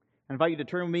I invite you to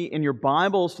turn with me in your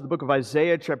Bibles to the book of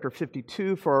Isaiah, chapter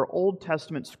 52, for our Old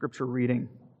Testament scripture reading.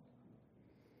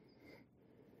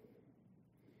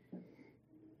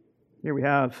 Here we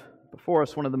have before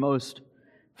us one of the most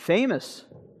famous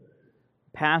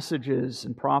passages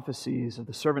and prophecies of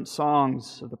the servant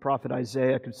songs of the prophet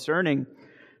Isaiah concerning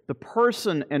the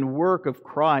person and work of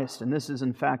Christ. And this is,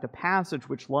 in fact, a passage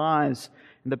which lies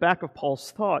in the back of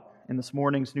Paul's thought in this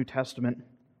morning's New Testament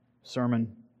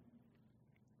sermon.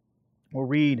 We'll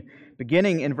read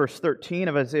beginning in verse 13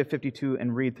 of Isaiah 52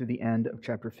 and read through the end of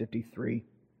chapter 53.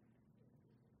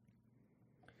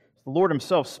 The Lord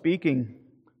Himself speaking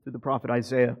through the prophet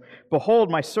Isaiah,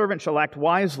 "Behold, my servant shall act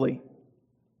wisely.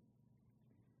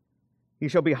 He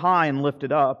shall be high and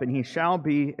lifted up, and he shall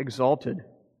be exalted.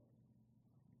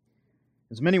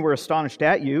 As many were astonished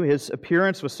at you, his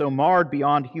appearance was so marred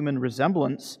beyond human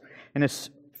resemblance, and his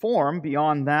form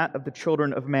beyond that of the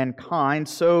children of mankind,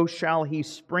 so shall he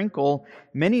sprinkle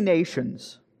many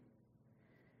nations.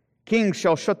 Kings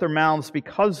shall shut their mouths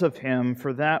because of him,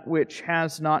 for that which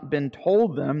has not been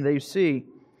told them they see,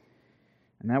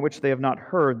 and that which they have not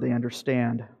heard they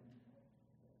understand.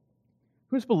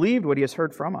 Who has believed what he has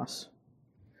heard from us?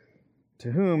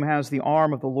 To whom has the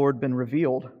arm of the Lord been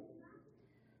revealed?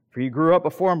 For he grew up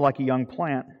before him like a young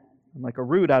plant, and like a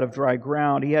root out of dry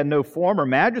ground. He had no form or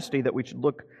majesty that we should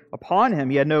look upon him.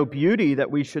 He had no beauty that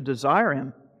we should desire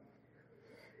him.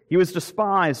 He was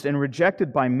despised and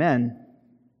rejected by men,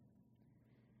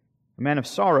 a man of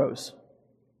sorrows,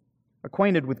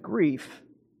 acquainted with grief.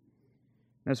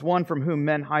 And as one from whom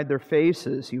men hide their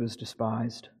faces, he was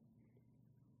despised.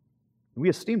 We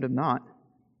esteemed him not.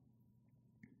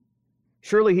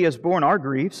 Surely he has borne our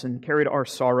griefs and carried our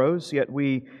sorrows, yet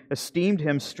we esteemed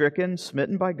him stricken,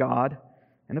 smitten by God,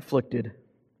 and afflicted.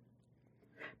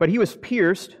 But he was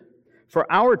pierced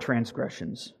for our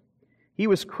transgressions. He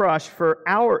was crushed for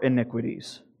our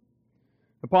iniquities.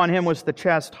 Upon him was the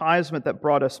chastisement that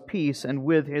brought us peace, and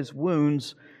with his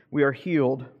wounds we are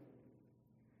healed.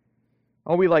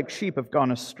 All we like sheep have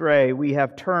gone astray. We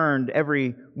have turned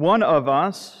every one of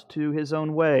us to his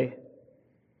own way.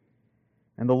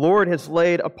 And the Lord has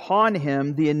laid upon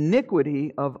him the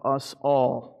iniquity of us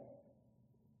all.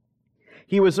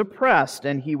 He was oppressed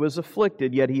and he was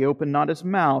afflicted, yet he opened not his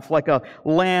mouth. Like a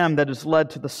lamb that is led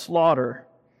to the slaughter,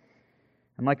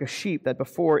 and like a sheep that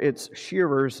before its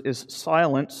shearers is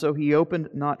silent, so he opened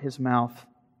not his mouth.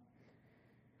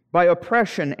 By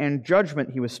oppression and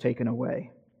judgment he was taken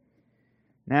away.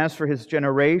 And as for his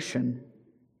generation,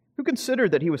 who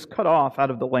considered that he was cut off out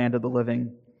of the land of the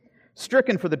living,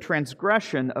 stricken for the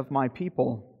transgression of my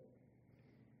people?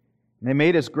 And they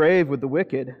made his grave with the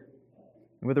wicked,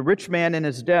 and with a rich man in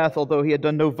his death, although he had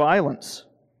done no violence,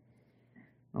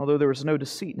 although there was no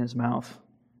deceit in his mouth.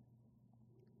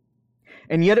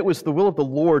 And yet it was the will of the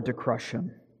Lord to crush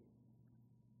him.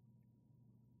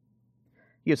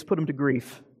 He has put him to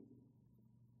grief.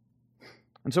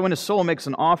 And so when his soul makes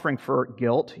an offering for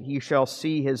guilt, he shall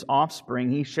see his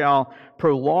offspring. He shall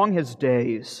prolong his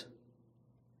days.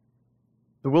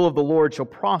 The will of the Lord shall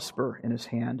prosper in his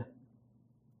hand.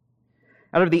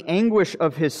 Out of the anguish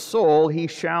of his soul he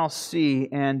shall see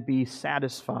and be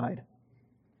satisfied.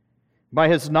 By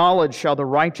his knowledge shall the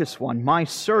righteous one, my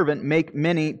servant, make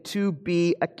many to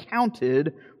be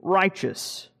accounted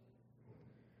righteous,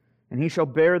 and he shall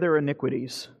bear their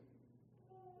iniquities.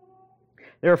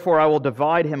 Therefore I will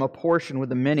divide him a portion with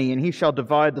the many, and he shall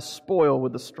divide the spoil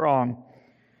with the strong,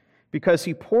 because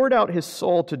he poured out his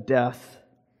soul to death,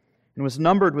 and was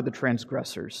numbered with the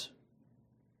transgressors.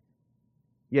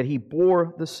 Yet he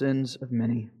bore the sins of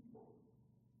many,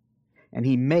 and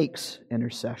he makes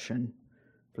intercession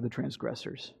for the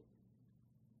transgressors.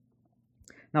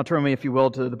 Now turn me, if you will,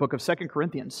 to the book of 2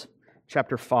 Corinthians,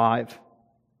 chapter 5.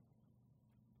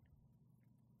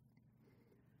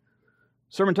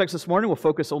 Sermon text this morning will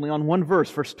focus only on one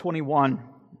verse, verse 21.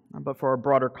 But for our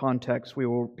broader context, we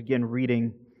will begin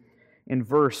reading in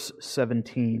verse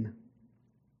 17.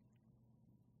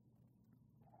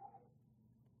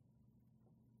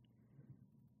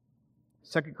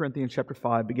 2 Corinthians chapter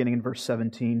 5, beginning in verse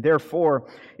 17. Therefore,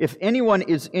 if anyone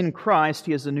is in Christ,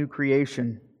 he is a new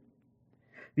creation.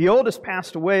 The old has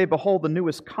passed away, behold, the new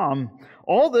has come.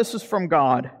 All this is from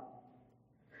God,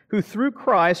 who through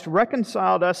Christ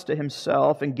reconciled us to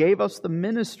himself and gave us the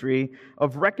ministry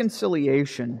of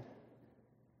reconciliation.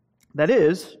 That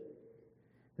is,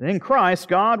 that in Christ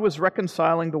God was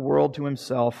reconciling the world to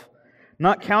himself,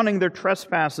 not counting their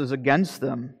trespasses against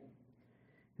them,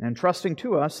 and entrusting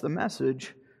to us the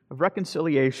message of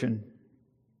reconciliation.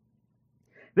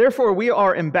 Therefore we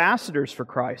are ambassadors for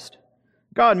Christ,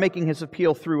 God, making his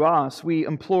appeal through us, we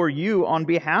implore you on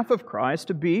behalf of Christ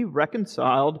to be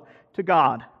reconciled to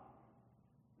God.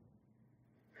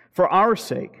 For our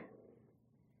sake,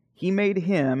 he made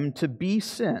him to be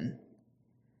sin,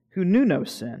 who knew no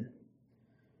sin,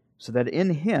 so that in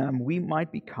him we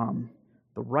might become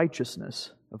the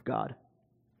righteousness of God.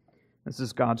 This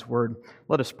is God's word.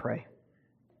 Let us pray.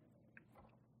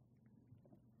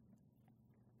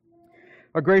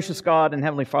 Our gracious God and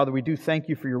Heavenly Father, we do thank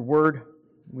you for your word.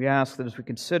 We ask that as we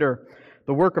consider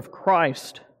the work of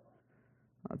Christ,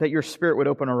 that your Spirit would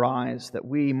open our eyes, that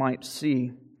we might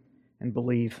see and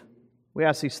believe. We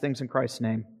ask these things in Christ's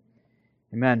name.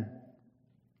 Amen.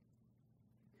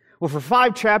 Well, for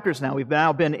 5 chapters now, we've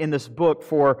now been in this book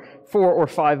for 4 or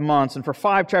 5 months, and for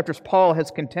 5 chapters, Paul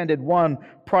has contended one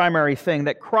primary thing,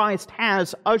 that Christ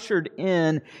has ushered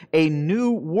in a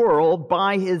new world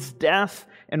by his death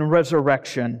and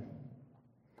resurrection.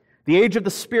 The age of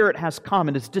the Spirit has come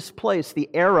and has displaced the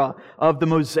era of the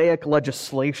Mosaic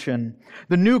legislation.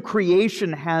 The new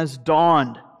creation has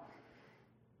dawned.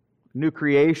 New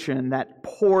creation that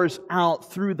pours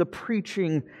out through the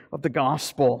preaching of the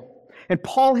gospel. And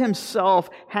Paul himself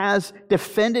has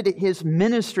defended his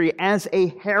ministry as a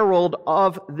herald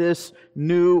of this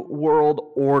new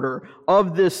world order,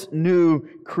 of this new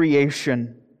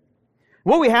creation.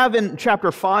 What we have in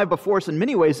chapter 5 before us in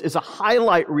many ways is a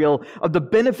highlight reel of the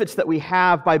benefits that we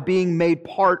have by being made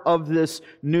part of this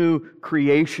new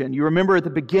creation. You remember at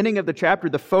the beginning of the chapter,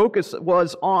 the focus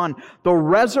was on the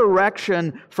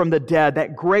resurrection from the dead,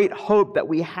 that great hope that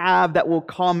we have that will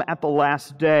come at the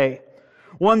last day.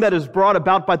 One that is brought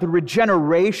about by the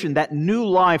regeneration, that new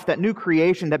life, that new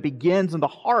creation that begins in the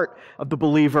heart of the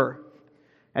believer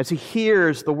as he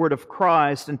hears the word of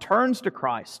Christ and turns to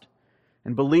Christ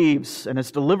and believes and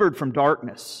is delivered from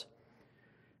darkness.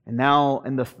 And now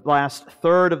in the last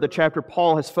third of the chapter,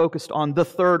 Paul has focused on the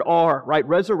third R, right?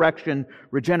 Resurrection,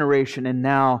 regeneration, and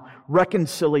now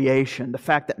reconciliation. The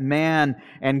fact that man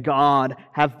and God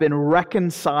have been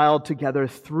reconciled together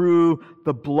through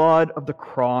the blood of the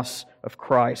cross of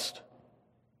Christ.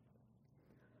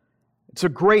 It's a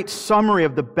great summary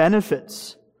of the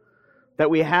benefits that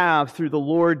we have through the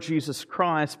Lord Jesus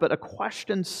Christ, but a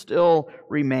question still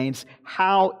remains.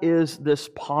 How is this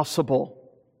possible?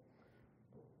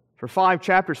 For 5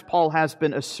 chapters, Paul has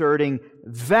been asserting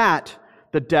that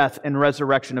the death and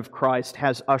resurrection of Christ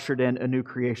has ushered in a new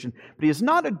creation. But he has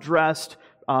not addressed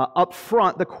up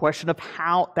front the question of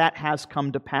how that has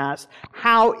come to pass.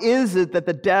 How is it that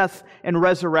the death and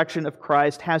resurrection of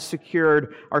Christ has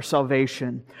secured our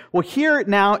salvation? Well, here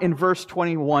now in verse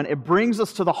 21, it brings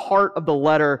us to the heart of the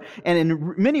letter, and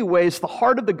in many ways, the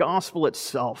heart of the gospel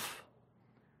itself.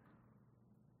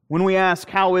 When we ask,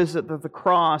 how is it that the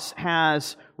cross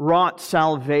has wrought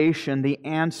salvation, the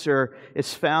answer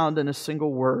is found in a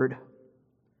single word: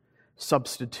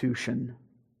 substitution.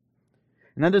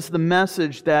 And that is the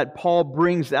message that Paul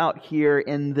brings out here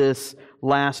in this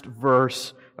last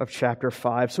verse of chapter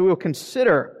 5. So we'll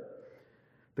consider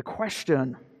the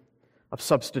question of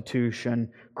substitution,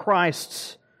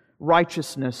 Christ's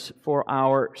righteousness for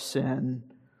our sin.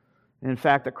 And in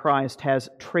fact, that Christ has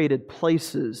traded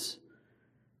places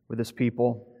with his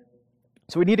people.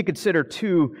 So we need to consider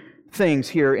 2 things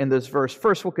here in this verse.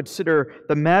 First, we'll consider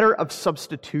the matter of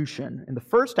substitution in the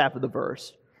first half of the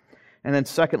verse. And then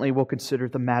secondly, we'll consider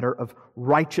the matter of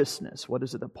righteousness. What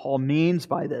is it that Paul means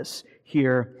by this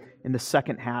here in the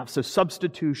second half? So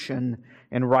substitution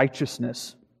and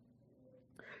righteousness.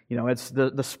 You know, it's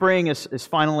the spring is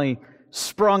finally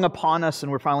sprung upon us,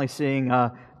 and we're finally seeing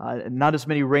not as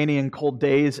many rainy and cold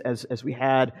days as we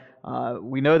had.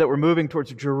 We know that we're moving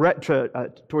towards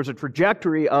a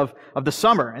trajectory of the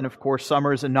summer. And of course,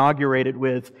 summer is inaugurated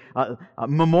with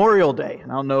Memorial Day.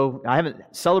 And I don't know, I haven't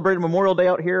celebrated Memorial Day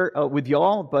out here with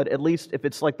y'all, but at least if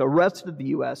it's like the rest of the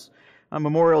U.S.,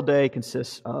 Memorial Day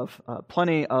consists of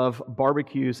plenty of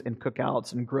barbecues and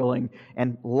cookouts and grilling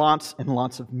and lots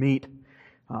of meat.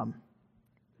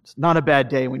 It's not a bad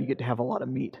day when you get to have a lot of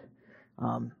meat.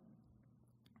 But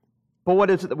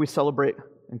what is it that we celebrate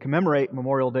and commemorate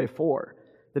Memorial Day for?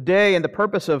 The day and the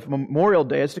purpose of Memorial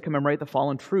Day is to commemorate the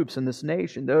fallen troops in this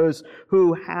nation, those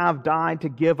who have died to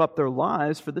give up their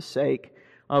lives for the sake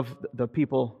of the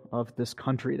people of this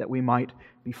country, that we might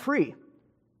be free.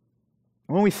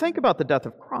 When we think about the death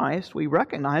of Christ, we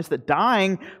recognize that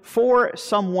dying for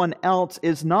someone else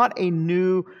is not a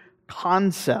new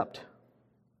concept.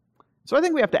 So I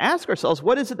think we have to ask ourselves,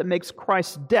 what is it that makes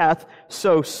Christ's death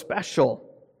so special?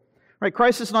 Right?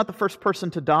 Christ is not the first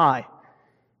person to die.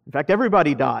 In fact,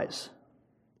 everybody dies.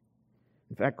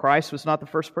 In fact, Christ was not the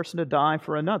first person to die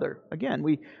for another. Again,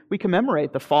 we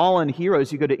commemorate the fallen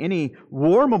heroes. You go to any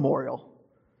war memorial,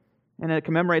 and it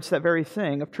commemorates that very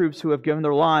thing of troops who have given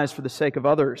their lives for the sake of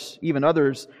others, even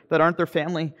others that aren't their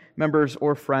family members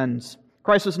or friends.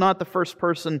 Christ was not the first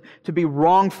person to be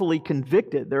wrongfully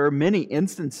convicted. There are many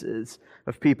instances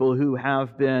of people who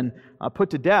have been put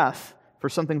to death for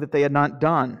something that they had not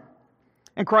done.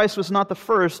 And Christ was not the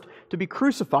first to be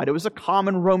crucified. It was a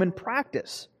common Roman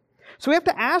practice. So we have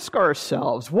to ask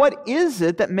ourselves, what is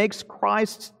it that makes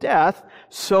Christ's death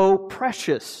so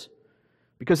precious?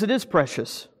 Because it is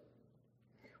precious.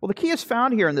 Well, the key is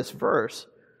found here in this verse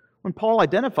when Paul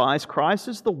identifies Christ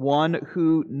as the one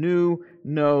who knew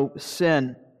no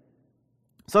sin.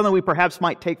 Something we perhaps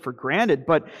might take for granted,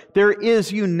 but there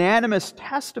is unanimous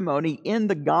testimony in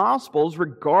the Gospels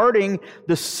regarding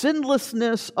the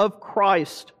sinlessness of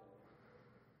Christ.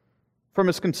 From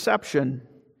His conception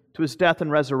to His death and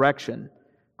resurrection,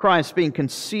 Christ being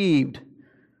conceived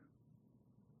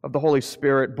of the Holy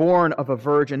Spirit, born of a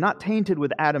virgin, not tainted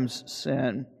with Adam's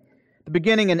sin. The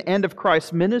beginning and end of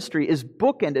Christ's ministry is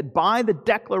bookended by the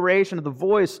declaration of the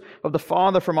voice of the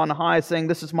Father from on high, saying,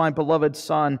 "This is my beloved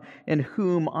Son, in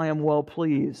whom I am well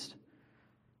pleased."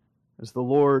 As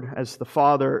the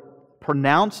Father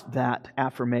pronounced that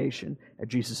affirmation at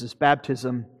Jesus'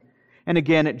 baptism, and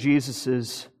again at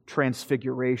Jesus'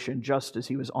 transfiguration, just as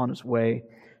He was on His way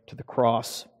to the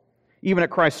cross. Even at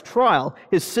Christ's trial,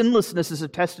 His sinlessness is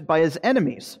attested by His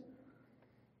enemies.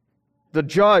 The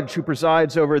judge who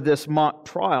presides over this mock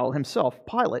trial himself,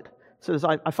 Pilate, says,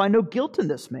 I find no guilt in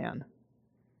this man.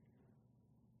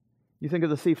 You think of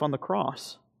the thief on the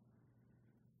cross.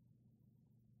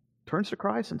 Turns to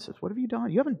Christ and says, "What have you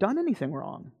done? You haven't done anything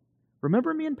wrong.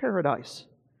 Remember me in paradise."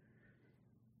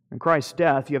 In Christ's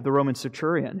death, you have the Roman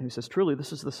centurion who says, "Truly,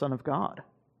 this is the Son of God,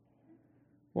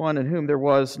 one in whom there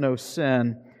was no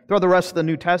sin." Throughout the rest of the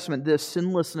New Testament, this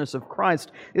sinlessness of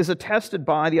Christ is attested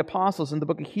by the apostles in the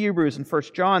book of Hebrews and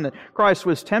 1 John, that Christ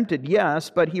was tempted, yes,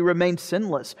 but He remained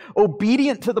sinless,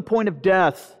 obedient to the point of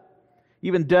death,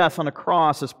 even death on a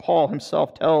cross, as Paul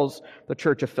himself tells the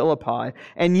church of Philippi.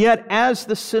 And yet, as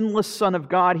the sinless Son of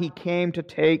God, He came to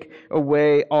take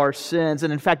away our sins.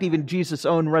 And in fact, even Jesus'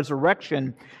 own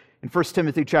resurrection in 1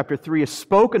 Timothy chapter 3 is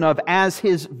spoken of as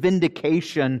His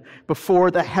vindication before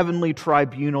the heavenly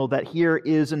tribunal, that here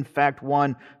is in fact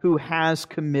one who has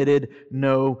committed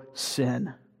no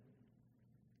sin.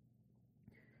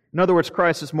 In other words,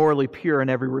 Christ is morally pure in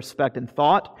every respect, in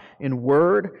thought, in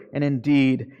word, and in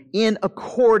deed, in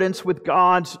accordance with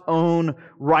God's own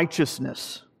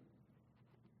righteousness.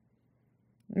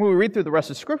 When we read through the rest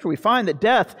of Scripture, we find that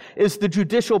death is the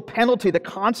judicial penalty, the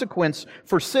consequence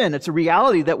for sin. It's a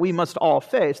reality that we must all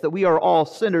face, that we are all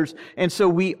sinners, and so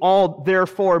we all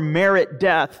therefore merit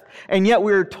death. And yet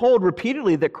we are told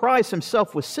repeatedly that Christ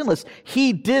Himself was sinless.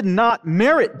 He did not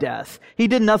merit death. He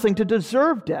did nothing to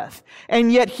deserve death.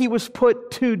 And yet He was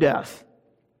put to death.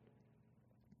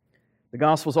 The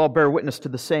Gospels all bear witness to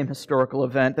the same historical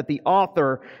event, that the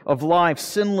author of life,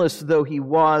 sinless though He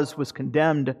was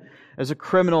condemned as a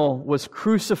criminal, was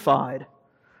crucified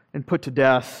and put to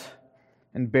death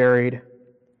and buried.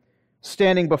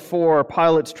 Standing before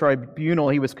Pilate's tribunal,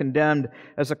 He was condemned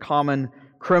as a common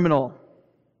criminal.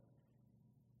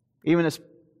 Even as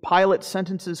Pilate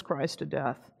sentences Christ to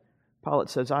death, Pilate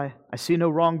says, I see no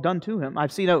wrong done to Him. I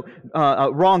see no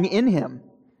wrong in Him.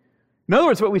 In other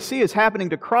words, what we see is happening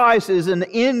to Christ is an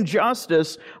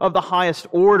injustice of the highest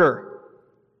order.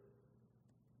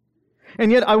 And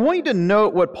yet, I want you to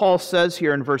note what Paul says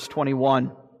here in verse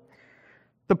 21.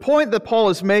 The point that Paul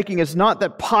is making is not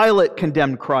that Pilate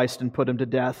condemned Christ and put Him to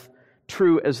death,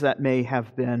 true as that may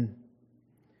have been.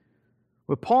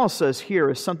 What Paul says here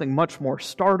is something much more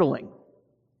startling,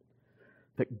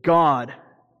 that God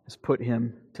has put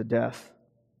Him to death.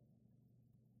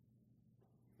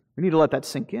 We need to let that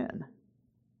sink in.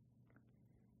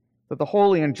 That the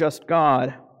holy and just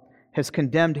God has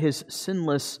condemned His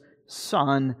sinless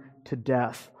Son to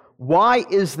death. Why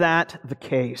is that the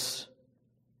case?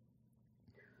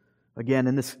 Again,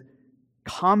 in this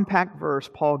compact verse,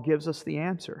 Paul gives us the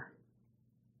answer.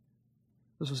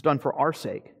 This was done for our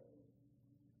sake.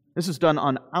 This is done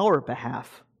on our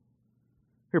behalf.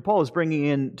 Here Paul is bringing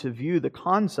into view the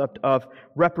concept of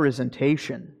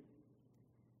representation.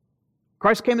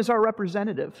 Christ came as our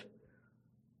representative.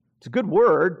 It's a good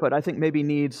word, but I think maybe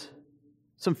needs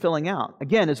some filling out.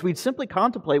 Again, as we simply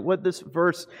contemplate what this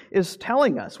verse is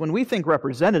telling us, when we think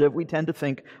representative, we tend to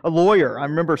think a lawyer. I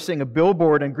remember seeing a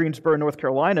billboard in Greensboro, North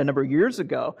Carolina, a number of years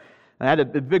ago I had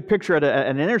a big picture at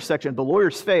an intersection of the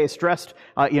lawyer's face dressed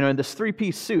in this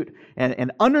three-piece suit.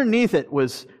 And underneath it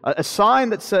was a sign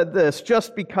that said this: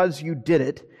 just because you did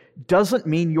it doesn't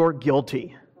mean you're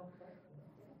guilty.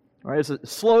 All right, it's a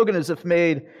slogan as if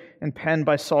made and penned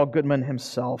by Saul Goodman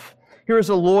himself. Here is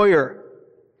a lawyer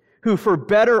who, for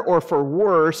better or for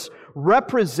worse,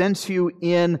 represents you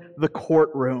in the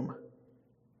courtroom.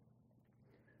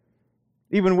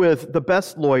 Even with the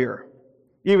best lawyer,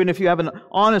 even if you have an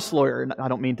honest lawyer, and I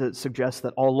don't mean to suggest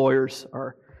that all lawyers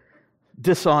are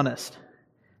dishonest,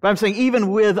 but I'm saying even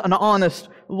with an honest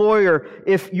lawyer,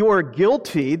 if you're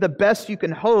guilty, the best you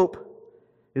can hope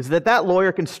is that that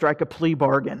lawyer can strike a plea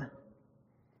bargain.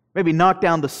 Maybe knock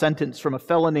down the sentence from a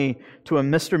felony to a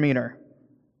misdemeanor.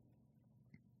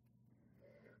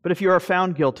 But if you are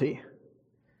found guilty,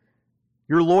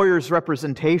 your lawyer's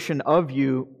representation of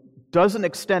you doesn't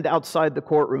extend outside the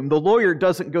courtroom. The lawyer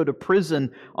doesn't go to prison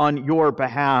on your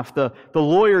behalf. The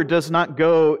lawyer does not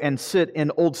go and sit in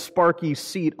Old Sparky's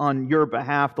seat on your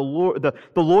behalf. The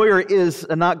lawyer is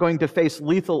not going to face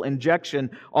lethal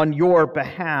injection on your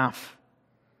behalf.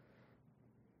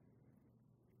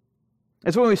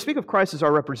 And so when we speak of Christ as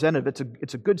our representative,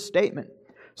 it's a good statement,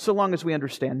 so long as we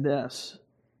understand this,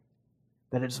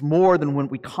 that it's more than what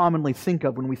we commonly think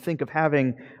of when we think of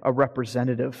having a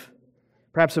representative.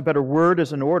 Perhaps a better word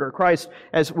is in order. Christ,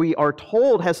 as we are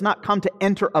told, has not come to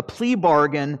enter a plea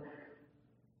bargain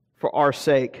for our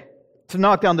sake, to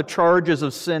knock down the charges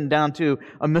of sin down to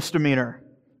a misdemeanor,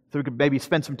 so we could maybe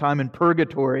spend some time in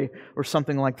purgatory or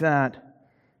something like that.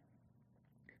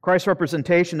 Christ's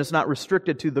representation is not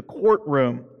restricted to the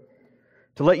courtroom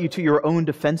to let you to your own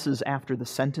defenses after the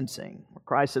sentencing.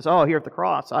 Christ says, here at the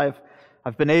cross, I've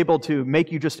been able to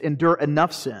make you just endure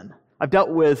enough sin. I've dealt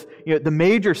with the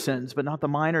major sins, but not the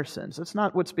minor sins. That's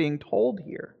not what's being told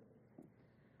here.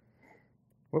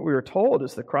 What we are told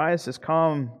is that Christ has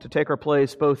come to take our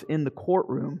place both in the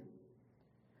courtroom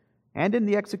and in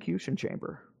the execution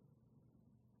chamber,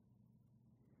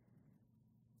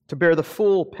 to bear the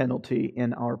full penalty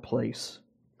in our place.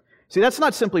 See, that's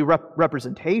not simply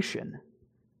representation.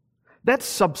 That's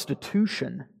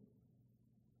substitution.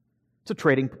 It's a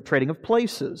trading of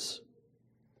places.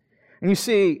 And you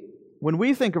see, when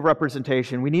we think of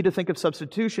representation, we need to think of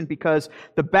substitution because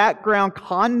the background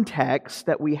context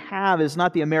that we have is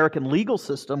not the American legal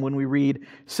system when we read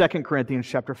 2 Corinthians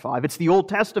chapter 5. It's the Old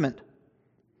Testament.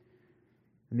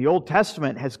 And the Old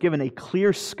Testament has given a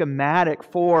clear schematic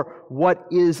for what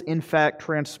is in fact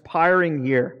transpiring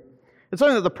here. It's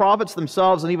something that the prophets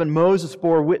themselves and even Moses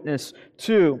bore witness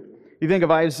to. You think of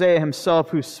Isaiah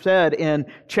himself, who said in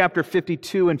chapter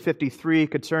 52 and 53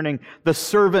 concerning the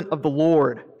servant of the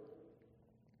Lord,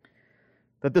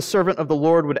 that the servant of the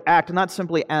Lord would act not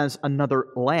simply as another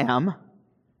lamb,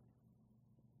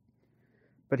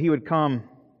 but he would come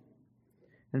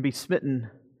and be smitten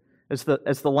as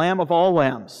the lamb of all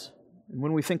lambs. And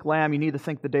when we think lamb, you need to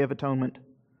think the Day of Atonement.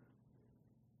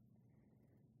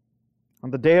 On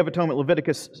the Day of Atonement,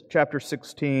 Leviticus chapter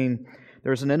 16,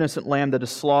 there's an innocent lamb that is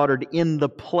slaughtered in the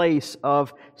place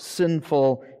of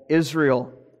sinful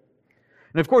Israel.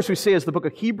 And of course, we see, as the book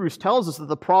of Hebrews tells us, that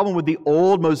the problem with the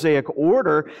old Mosaic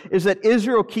order is that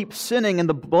Israel keeps sinning and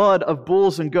the blood of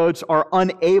bulls and goats are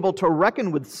unable to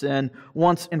reckon with sin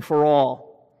once and for all.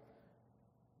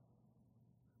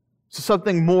 So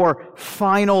something more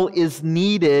final is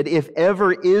needed if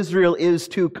ever Israel is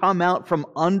to come out from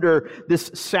under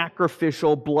this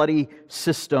sacrificial, bloody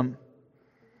system.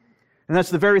 And that's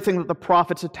the very thing that the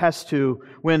prophets attest to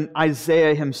when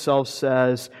Isaiah himself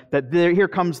says that here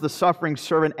comes the suffering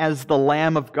servant as the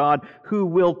Lamb of God who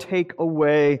will take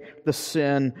away the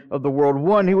sin of the world.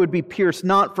 One who would be pierced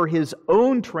not for his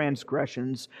own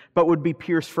transgressions, but would be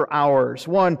pierced for ours.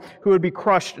 One who would be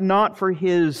crushed not for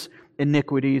his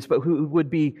iniquities, but who would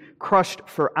be crushed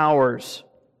for ours.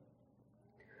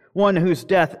 One whose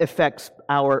death affects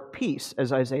our peace,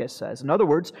 as Isaiah says. In other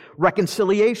words,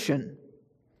 reconciliation.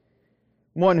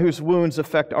 One whose wounds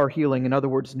affect our healing, in other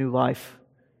words, new life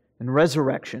and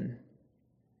resurrection.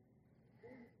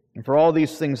 And for all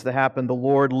these things that happened, the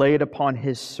Lord laid upon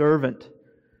His servant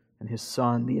and His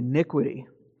Son the iniquity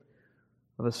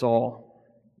of us all.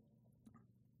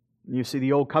 You see,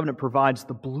 the Old Covenant provides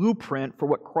the blueprint for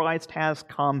what Christ has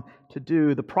come to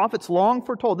do. The prophets long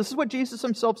foretold. This is what Jesus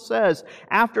Himself says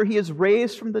after He is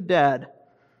raised from the dead,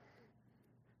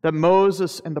 that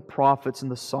Moses and the prophets and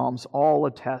the Psalms all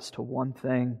attest to one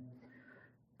thing: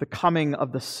 the coming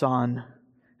of the Son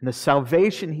and the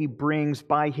salvation He brings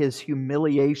by His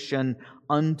humiliation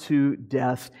unto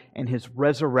death and His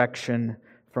resurrection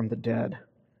from the dead.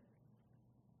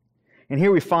 And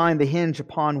here we find the hinge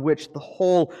upon which the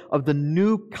whole of the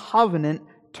new covenant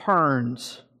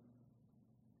turns.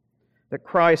 That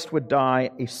Christ would die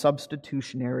a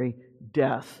substitutionary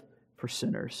death for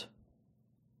sinners.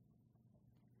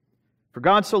 For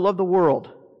God so loved the world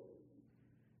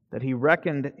that He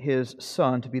reckoned His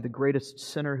Son to be the greatest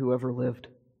sinner who ever lived.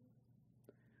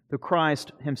 Though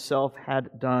Christ Himself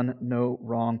had done no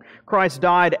wrong. Christ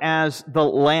died as the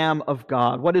Lamb of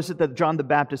God. What is it that John the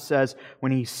Baptist says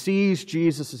when he sees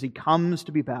Jesus as He comes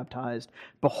to be baptized?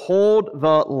 Behold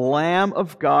the Lamb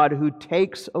of God who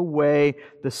takes away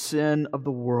the sin of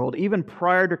the world. Even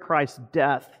prior to Christ's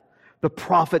death, the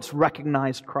prophets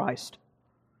recognized Christ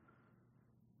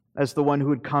as the one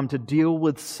who had come to deal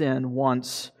with sin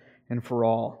once and for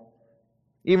all.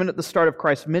 Even at the start of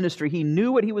Christ's ministry, He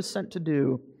knew what He was sent to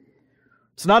do.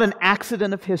 It's not an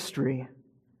accident of history,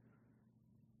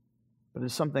 but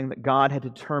it's something that God had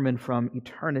determined from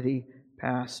eternity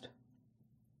past.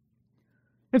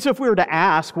 And so if we were to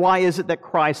ask, why is it that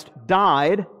Christ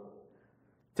died?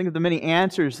 Think of the many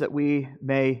answers that we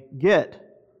may get.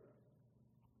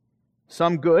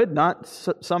 Some good,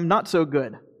 some not so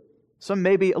good. Some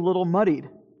may be a little muddied.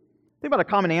 Think about a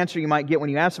common answer you might get when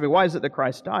you ask somebody, why is it that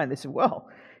Christ died? And they say, well,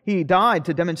 He died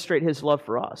to demonstrate His love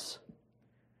for us.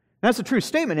 And that's a true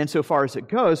statement insofar as it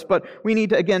goes, but we need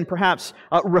to, again, perhaps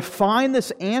refine this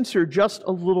answer just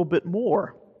a little bit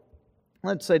more.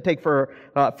 Let's say, take for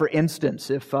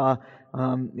instance, if the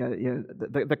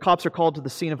cops are called to the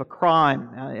scene of a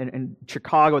crime in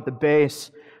Chicago at the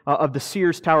base of the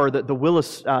Sears Tower, the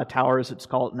Willis Tower as it's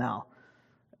called now.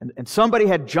 And somebody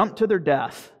had jumped to their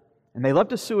death, and they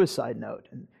left a suicide note,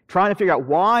 and trying to figure out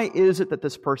why is it that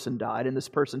this person died. And this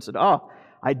person said,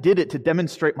 I did it to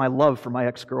demonstrate my love for my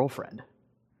ex-girlfriend.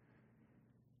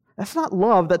 That's not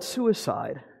love, that's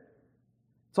suicide.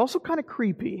 It's also kind of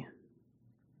creepy.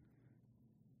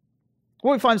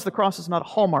 What we find is the cross is not a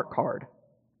Hallmark card.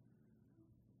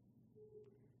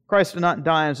 Christ did not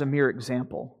die as a mere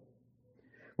example.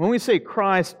 When we say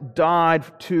Christ died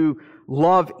to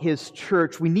love His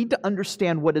church, we need to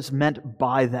understand what is meant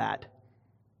by that.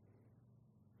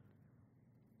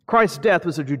 Christ's death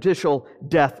was a judicial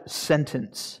death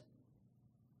sentence.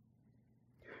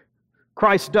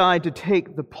 Christ died to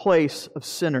take the place of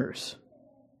sinners.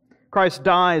 Christ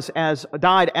died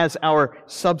as our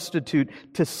substitute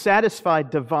to satisfy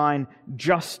divine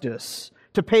justice,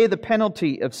 to pay the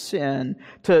penalty of sin,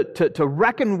 to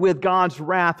reckon with God's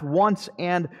wrath once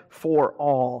and for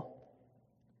all.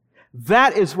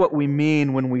 That is what we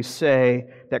mean when we say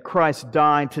that Christ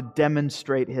died to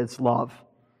demonstrate His love.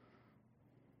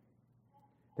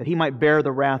 That He might bear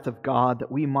the wrath of God,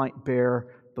 that we might bear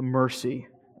the mercy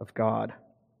of God.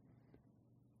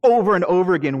 Over and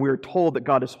over again, we are told that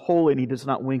God is holy and He does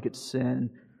not wink at sin.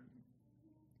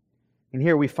 And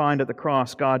here we find at the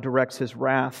cross, God directs His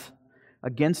wrath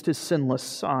against His sinless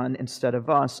Son instead of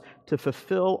us to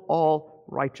fulfill all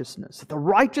righteousness. That the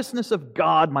righteousness of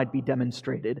God might be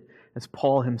demonstrated, as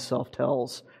Paul himself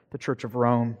tells the Church of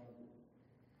Rome.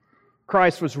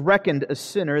 Christ was reckoned a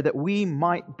sinner that we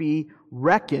might be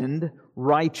reckoned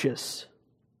righteous.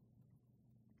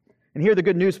 And here the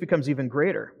good news becomes even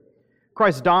greater.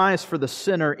 Christ dies for the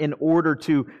sinner in order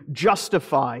to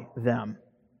justify them.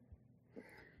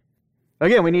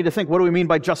 Again, we need to think, what do we mean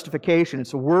by justification?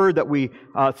 It's a word that we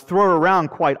throw around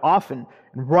quite often,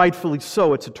 and rightfully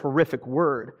so. It's a terrific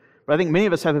word. But I think many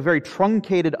of us have a very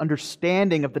truncated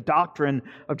understanding of the doctrine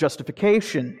of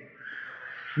justification.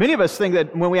 Many of us think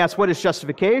that when we ask what is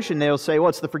justification, they'll say, well,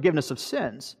 it's the forgiveness of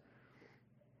sins.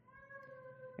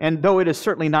 And though it is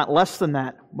certainly not less than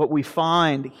that, what we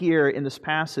find here in this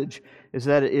passage is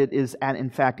that it is, in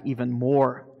fact, even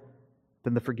more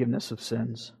than the forgiveness of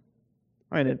sins.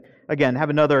 All right, again, have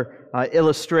another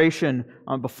illustration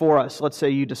before us. Let's say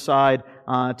you decide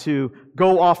to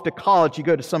go off to college. You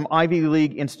go to some Ivy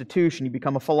League institution. You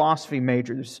become a philosophy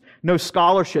major. There's no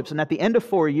scholarships. And at the end of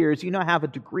 4 years, you now have a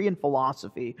degree in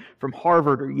philosophy from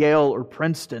Harvard or Yale or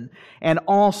Princeton. And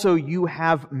also you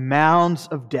have mounds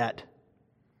of debt.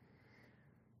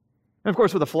 And of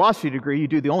course, with a philosophy degree, you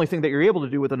do the only thing that you're able to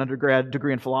do with an undergrad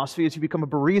degree in philosophy is you become a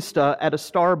barista at a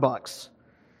Starbucks.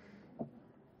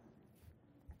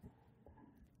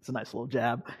 It's a nice little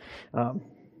jab.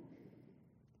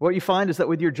 What you find is that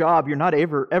with your job, you're not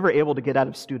ever able to get out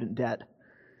of student debt.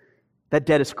 That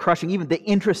debt is crushing. Even the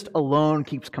interest alone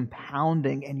keeps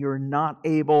compounding, and you're not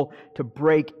able to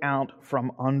break out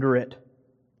from under it.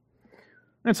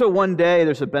 And so one day,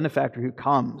 there's a benefactor who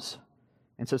comes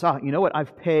and says, you know what?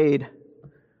 I've paid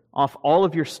off all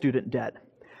of your student debt.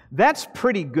 That's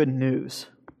pretty good news.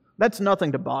 That's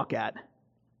nothing to balk at.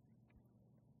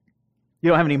 You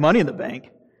don't have any money in the bank.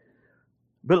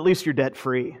 but at least you're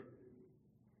debt-free.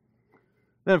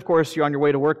 Then, of course, you're on your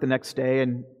way to work the next day,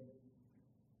 and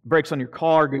brakes on your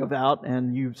car give out,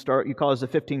 and you cause a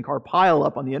 15-car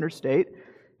pileup on the interstate.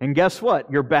 And guess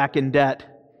what? You're back in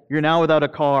debt. You're now without a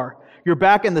car. You're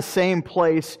back in the same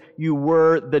place you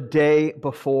were the day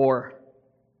before.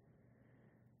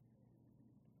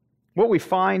 What we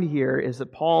find here is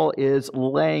that Paul is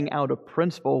laying out a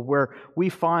principle where we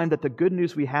find that the good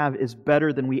news we have is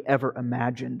better than we ever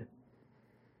imagined.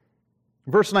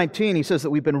 Verse 19, he says that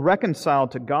we've been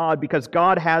reconciled to God because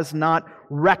God has not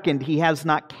reckoned, He has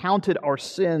not counted our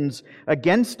sins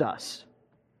against us.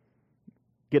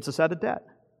 Gets us out of debt.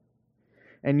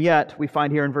 And yet, we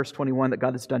find here in verse 21 that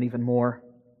God has done even more.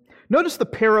 Notice the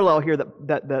parallel here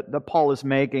that Paul is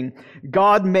making.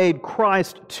 God made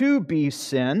Christ to be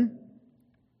sin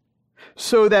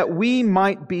so that we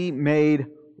might be made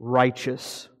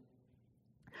righteous.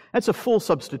 That's a full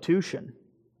substitution.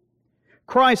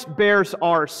 Christ bears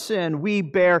our sin, we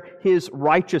bear His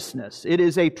righteousness. It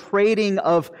is a trading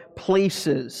of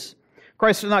places.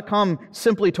 Christ did not come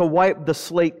simply to wipe the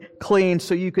slate clean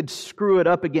so you could screw it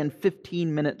up again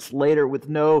 15 minutes later with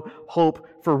no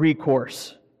hope for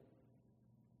recourse.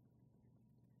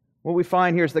 What we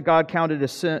find here is that God counted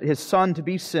His Son to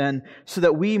be sin so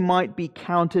that we might be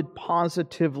counted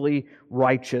positively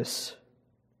righteous.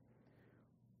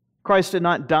 Christ did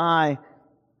not die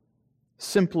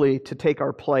simply to take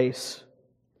our place.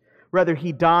 Rather,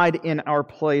 He died in our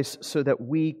place so that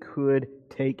we could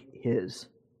take His.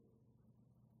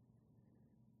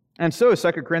 And so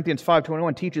 2 Corinthians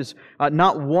 5:21 teaches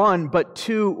not one, but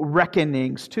two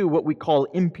reckonings, two what we call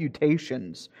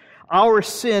imputations. Our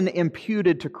sin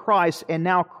imputed to Christ, and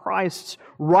now Christ's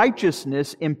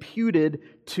righteousness imputed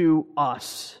to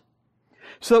us.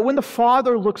 So that when the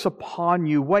Father looks upon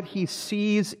you, what He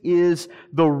sees is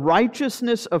the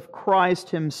righteousness of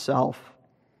Christ Himself.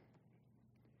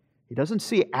 He doesn't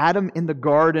see Adam in the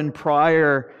garden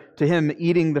prior to him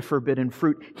eating the forbidden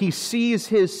fruit. He sees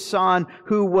His Son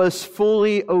who was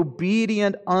fully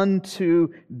obedient unto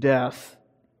death.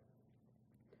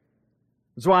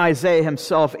 That's why Isaiah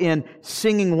himself, in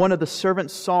singing one of the servant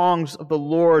songs of the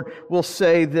Lord, will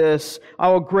say this: I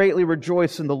will greatly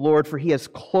rejoice in the Lord, for He has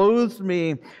clothed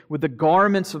me with the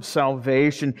garments of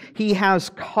salvation. He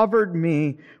has covered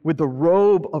me with the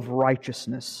robe of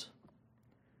righteousness.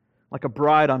 Like a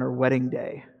bride on her wedding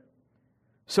day,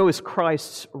 so is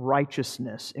Christ's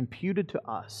righteousness imputed to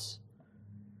us.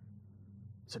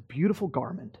 It's a beautiful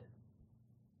garment.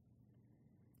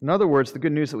 In other words, the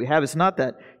good news that we have is not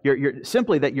that you're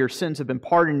simply that your sins have been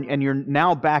pardoned and you're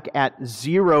now back at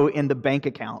zero in the bank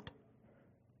account.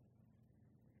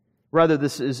 Rather,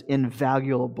 this is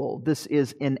invaluable. This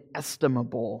is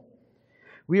inestimable.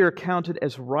 We are counted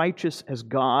as righteous as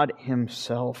God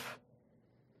Himself.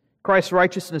 Christ's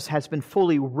righteousness has been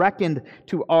fully reckoned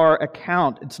to our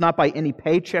account. It's not by any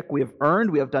paycheck we have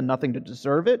earned. We have done nothing to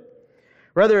deserve it.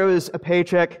 Rather, it was a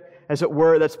paycheck, as it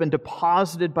were, that's been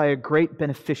deposited by a great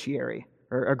beneficiary,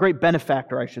 or a great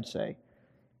benefactor, I should say.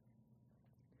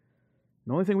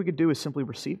 The only thing we could do is simply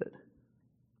receive it.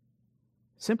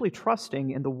 Simply trusting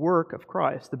in the work of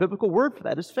Christ. The biblical word for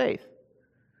that is faith.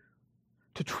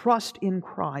 To trust in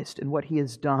Christ and what He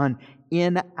has done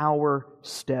in our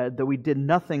stead, though we did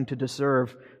nothing to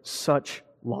deserve such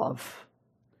love.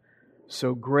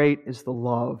 So great is the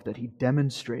love that He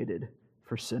demonstrated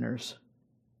for sinners.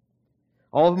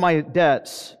 All of my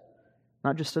debts,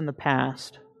 not just in the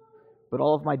past, but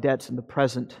all of my debts in the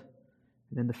present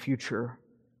and in the future,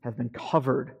 have been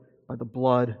covered by the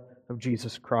blood of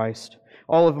Jesus Christ.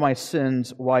 All of my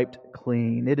sins wiped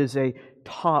clean. It is a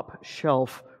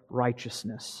top-shelf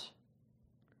righteousness,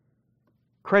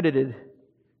 credited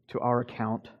to our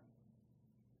account.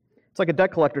 It's like a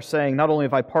debt collector saying, not only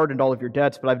have I pardoned all of your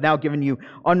debts, but I've now given you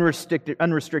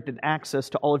unrestricted access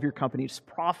to all of your company's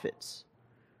profits.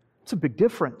 It's a big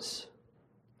difference.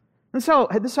 This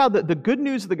is how the good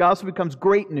news of the gospel becomes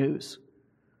great news.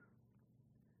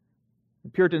 The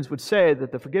Puritans would say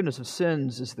that the forgiveness of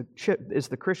sins is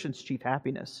the Christian's chief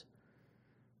happiness.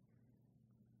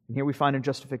 And here we find in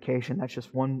justification, that's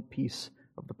just one piece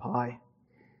of the pie.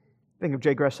 Think of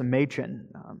J. Gresham Machen,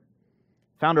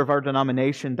 founder of our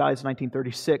denomination, dies in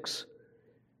 1936.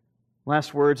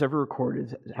 Last words ever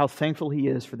recorded, how thankful he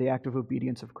is for the active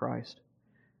obedience of Christ.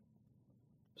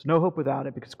 There's no hope without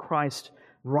it because Christ's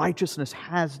righteousness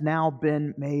has now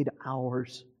been made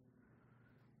ours.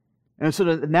 And so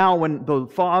that now when the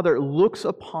Father looks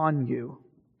upon you,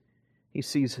 He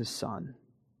sees His Son.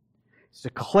 He's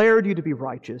declared you to be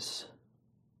righteous.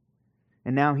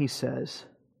 And now He says,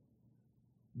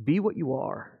 be what you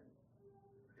are.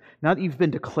 Now that you've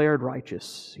been declared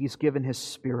righteous, He's given His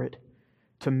Spirit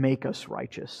to make us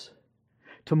righteous,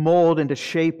 to mold and to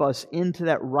shape us into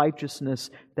that righteousness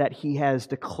that He has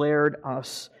declared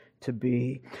us to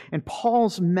be. And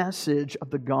Paul's message of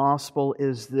the gospel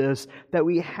is this, that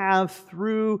we have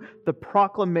through the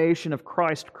proclamation of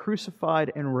Christ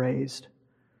crucified and raised,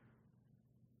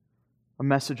 a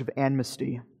message of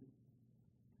amnesty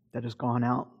that has gone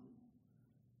out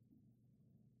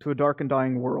to a dark and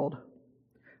dying world,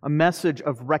 a message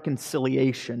of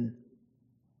reconciliation.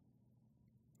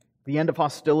 The end of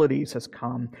hostilities has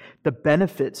come. The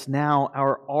benefits now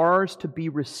are ours to be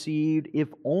received if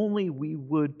only we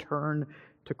would turn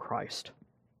to Christ.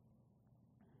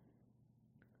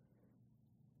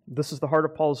 This is the heart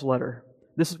of Paul's letter.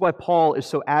 This is why Paul is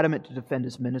so adamant to defend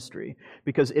his ministry,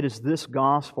 because it is this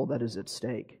gospel that is at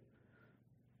stake.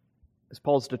 As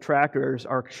Paul's detractors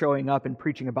are showing up and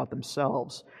preaching about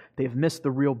themselves, they have missed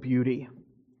the real beauty.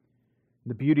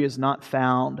 The beauty is not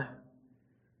found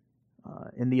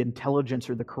in the intelligence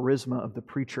or the charisma of the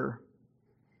preacher.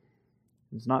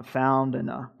 It's not found in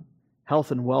a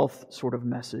health and wealth sort of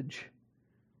message.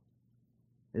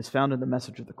 It's found in the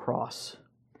message of the cross.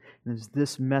 And it's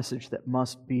this message that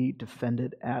must be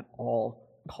defended at all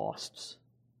costs.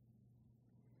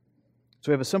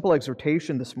 So we have a simple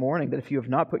exhortation this morning that if you have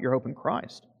not put your hope in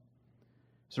Christ,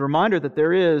 it's a reminder that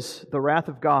there is the wrath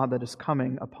of God that is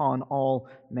coming upon all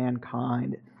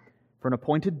mankind for an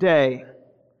appointed day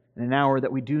and an hour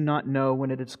that we do not know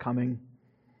when it is coming.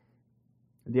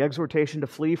 The exhortation to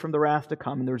flee from the wrath to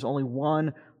come, and there's only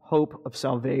one hope of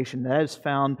salvation. That is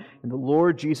found in the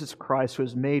Lord Jesus Christ, who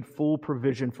has made full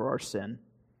provision for our sin.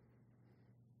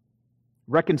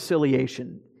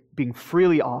 Reconciliation being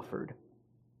freely offered.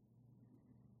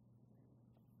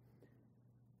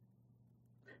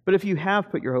 But if you have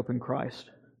put your hope in Christ,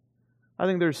 I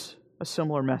think there's a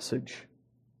similar message.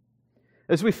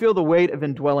 As we feel the weight of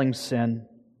indwelling sin,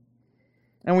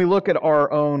 and we look at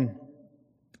our own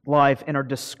life and are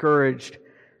discouraged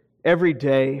every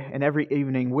day and every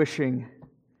evening, wishing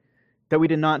that we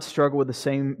did not struggle with the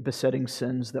same besetting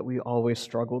sins that we always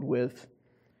struggled with,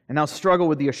 and now struggle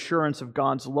with the assurance of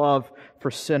God's love for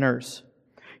sinners.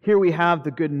 Here we have the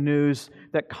good news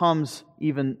that comes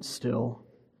even still.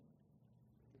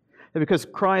 That because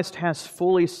Christ has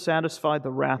fully satisfied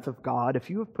the wrath of God, if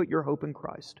you have put your hope in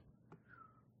Christ,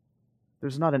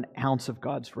 there's not an ounce of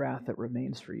God's wrath that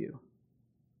remains for you.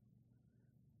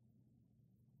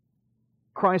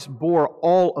 Christ bore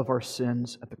all of our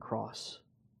sins at the cross,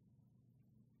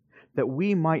 that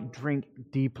we might drink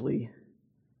deeply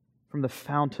from the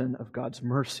fountain of God's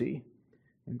mercy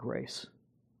and grace.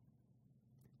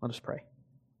 Let us pray.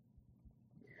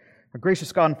 Our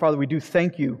gracious God and Father, we do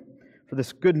thank You for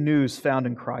this good news found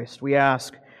in Christ. We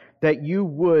ask that You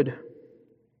would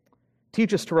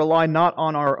teach us to rely not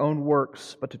on our own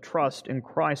works, but to trust in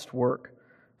Christ's work,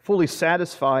 fully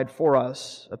satisfied for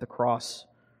us at the cross,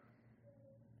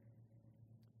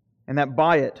 and that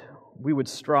by it we would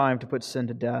strive to put sin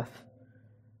to death,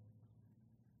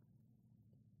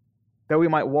 that we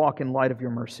might walk in light of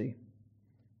Your mercy.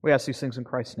 We ask these things in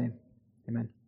Christ's name. Amen.